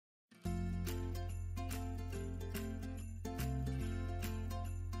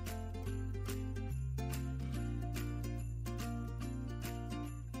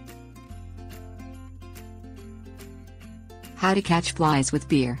How to catch flies with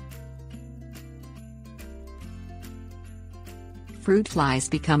beer. Fruit flies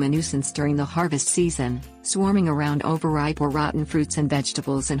become a nuisance during the harvest season, swarming around overripe or rotten fruits and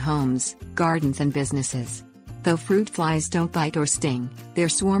vegetables in homes, gardens and businesses. Though fruit flies don't bite or sting, their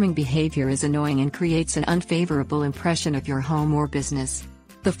swarming behavior is annoying and creates an unfavorable impression of your home or business.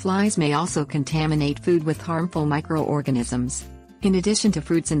 The flies may also contaminate food with harmful microorganisms. In addition to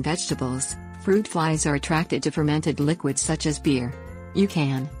fruits and vegetables, fruit flies are attracted to fermented liquids such as beer. You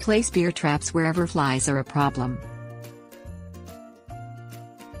can place beer traps wherever flies are a problem.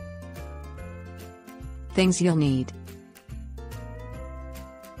 Things you'll need: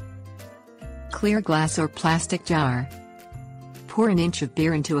 clear glass or plastic jar. Pour an inch of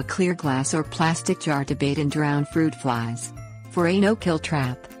beer into a clear glass or plastic jar to bait and drown fruit flies. For a no-kill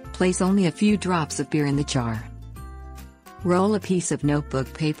trap, place only a few drops of beer in the jar. Roll a piece of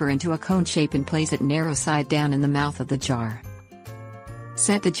notebook paper into a cone shape and place it narrow side down in the mouth of the jar.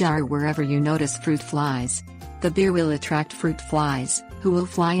 Set the jar wherever you notice fruit flies. The beer will attract fruit flies, who will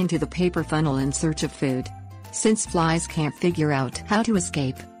fly into the paper funnel in search of food. Since flies can't figure out how to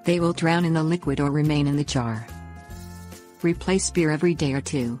escape, they will drown in the liquid or remain in the jar. Replace beer every day or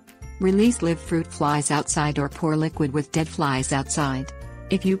two. Release live fruit flies outside or pour liquid with dead flies outside.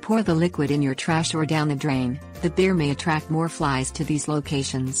 If you pour the liquid in your trash or down the drain, the beer may attract more flies to these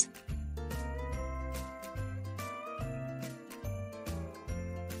locations.